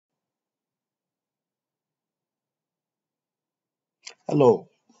Hello,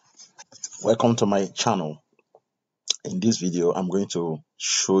 welcome to my channel. In this video, I'm going to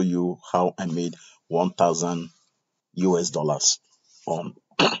show you how I made 1,000 US dollars on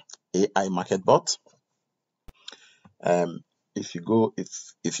AI market bot. If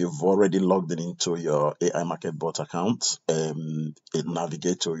you've already logged in into your AI market bot account, it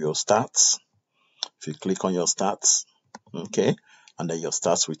navigate to your stats. If you click on your stats, okay, and then your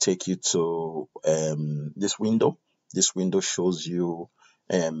stats will take you to this window. This window shows you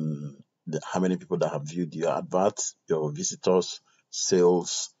how many people that have viewed your advert, your visitors,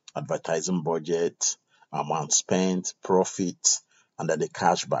 sales, advertising budget, amount spent, profit, and then the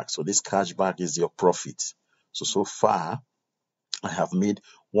cashback. So this cashback is your profit. So far I have made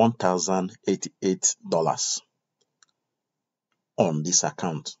 $1,088 on this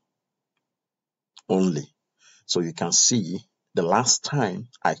account only. So you can see the last time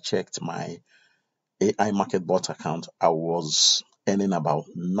I checked my AI market bot account, I was earning about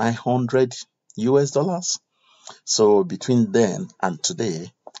 900 US dollars. So between then and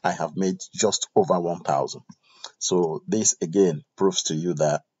today, I have made just over 1,000. So this again proves to you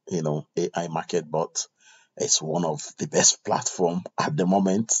that, AI market bot is one of the best platform at the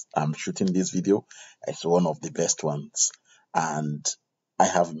moment. I'm shooting this video. It's one of the best ones. And I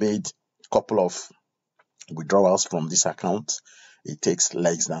have made a couple of withdrawals from this account. It takes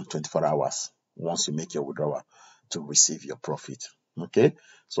less than 24 hours once you make your withdrawal to receive your profit. Okay,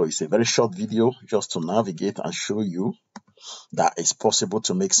 so it's a very short video just to navigate and show you that it's possible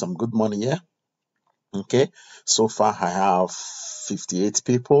to make some good money here. Okay, so far I have 58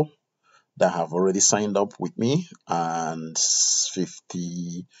 people that have already signed up with me and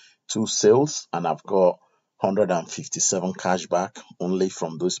 52 sales, and I've got 157 cashback only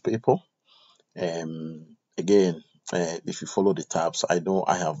from those people. Again, if you follow the tabs, I know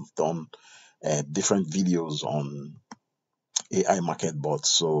I have done different videos on AI market bots.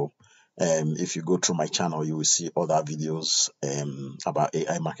 So if you go through my channel, you will see other videos about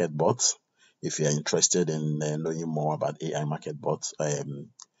AI market bots. If you are interested in knowing more about AI market bots,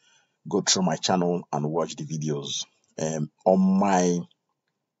 go through my channel and watch the videos. On my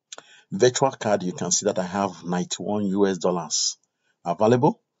virtual card, you can see that I have 91 US dollars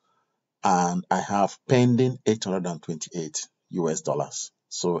available, and I have pending 828 US dollars.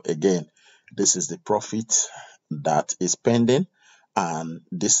 So again, this is the profit that is pending, and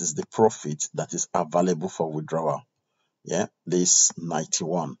this is the profit that is available for withdrawal. Yeah, this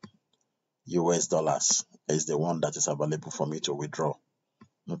 91 US dollars is the one that is available for me to withdraw.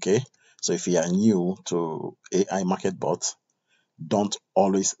 Okay, so if you are new to AI market bot, don't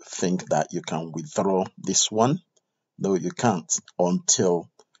always think that you can withdraw this one. No, you can't until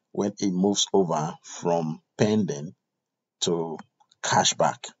when it moves over from pending to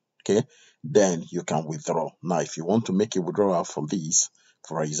cashback. Okay, then you can withdraw. Now, if you want to make a withdrawal for this,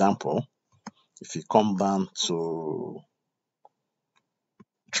 for example, if you come down to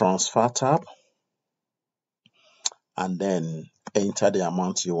transfer tab and then enter the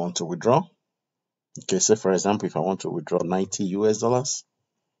amount you want to withdraw. Okay, say for example, if I want to withdraw 90 US dollars,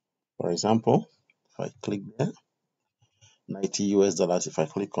 for example, if I click there, 90 US dollars, if I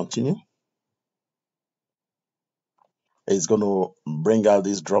click continue, it's going to bring out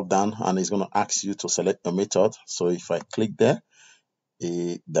this drop down and it's going to ask you to select a method. So if I click there,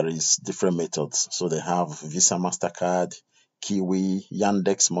 there is different methods. So they have Visa, MasterCard, Kiwi,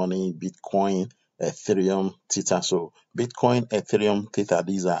 Yandex Money, Bitcoin, Ethereum, Tether. So Bitcoin, Ethereum, Tether,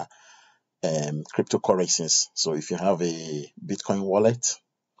 these are cryptocurrencies. So if you have a Bitcoin wallet,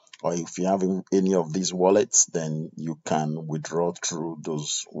 or if you have any of these wallets, then you can withdraw through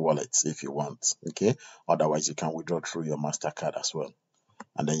those wallets if you want. Okay, otherwise you can withdraw through your MasterCard as well,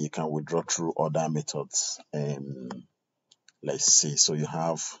 and then you can withdraw through other methods. Let's see, so you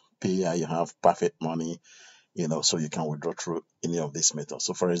have Payer, you have Perfect Money, so you can withdraw through any of these methods.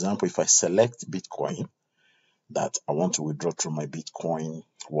 So for example, if I select Bitcoin, that I want to withdraw through my Bitcoin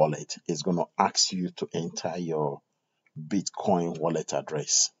wallet, it's going to ask you to enter your Bitcoin wallet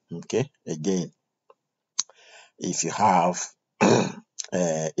address. Okay, again, if you have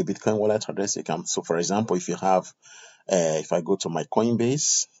a Bitcoin wallet address, you can. So for example, if you have, if I go to my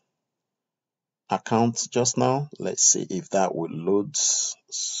Coinbase account just now, let's see if that will load.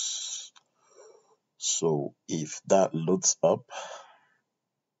 So if that loads up,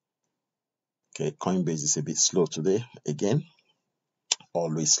 okay, Coinbase is a bit slow today. Again,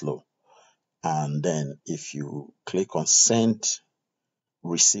 always slow. And then if you click on send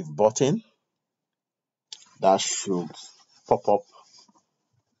receive button, that should pop up.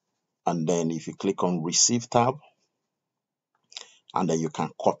 And then if you click on receive tab, and then you can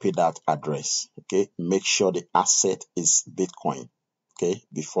copy that address. Okay, make sure the asset is Bitcoin. okay,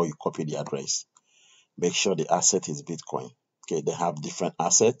 before you copy the address. Make sure the asset is Bitcoin. Okay, they have different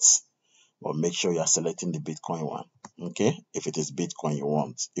assets, but make sure you are selecting the Bitcoin one. Okay, if it is Bitcoin you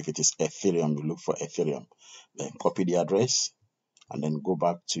want, if it is Ethereum, you look for Ethereum. Then copy the address and then go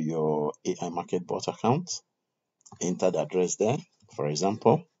back to your AI Market Bot account, enter the address there, for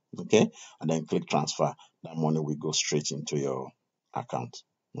example, okay, and then click transfer. That money will go straight into your account.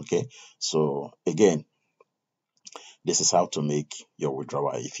 Okay, so again, this is how to make your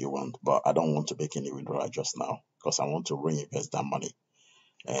withdrawal if you want, but I don't want to make any withdrawal just now because I want to reinvest that money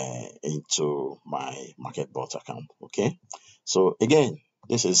into my MarketBot account. Okay, so again,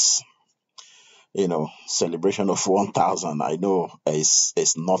 this is, you know, celebration of 1,000. I know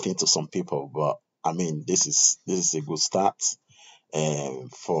it's nothing to some people, but I mean, this is a good start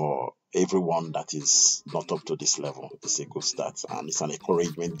for everyone that is not up to this level. It's a good start, and it's an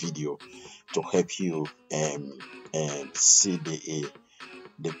encouragement video to help you see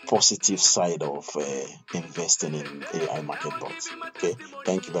the positive side of investing in AI market bots. Okay,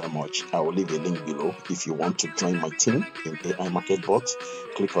 thank you very much. I will leave a link below. If you want to join my team in AI market bots,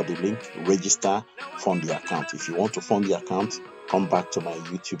 click on the link, register, fund the account. If you want to fund the account, come back to my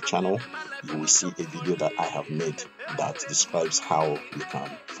YouTube channel. You will see a video that I have made that describes how you can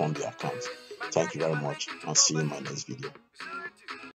fund the account. Thank you very much, and see you in my next video.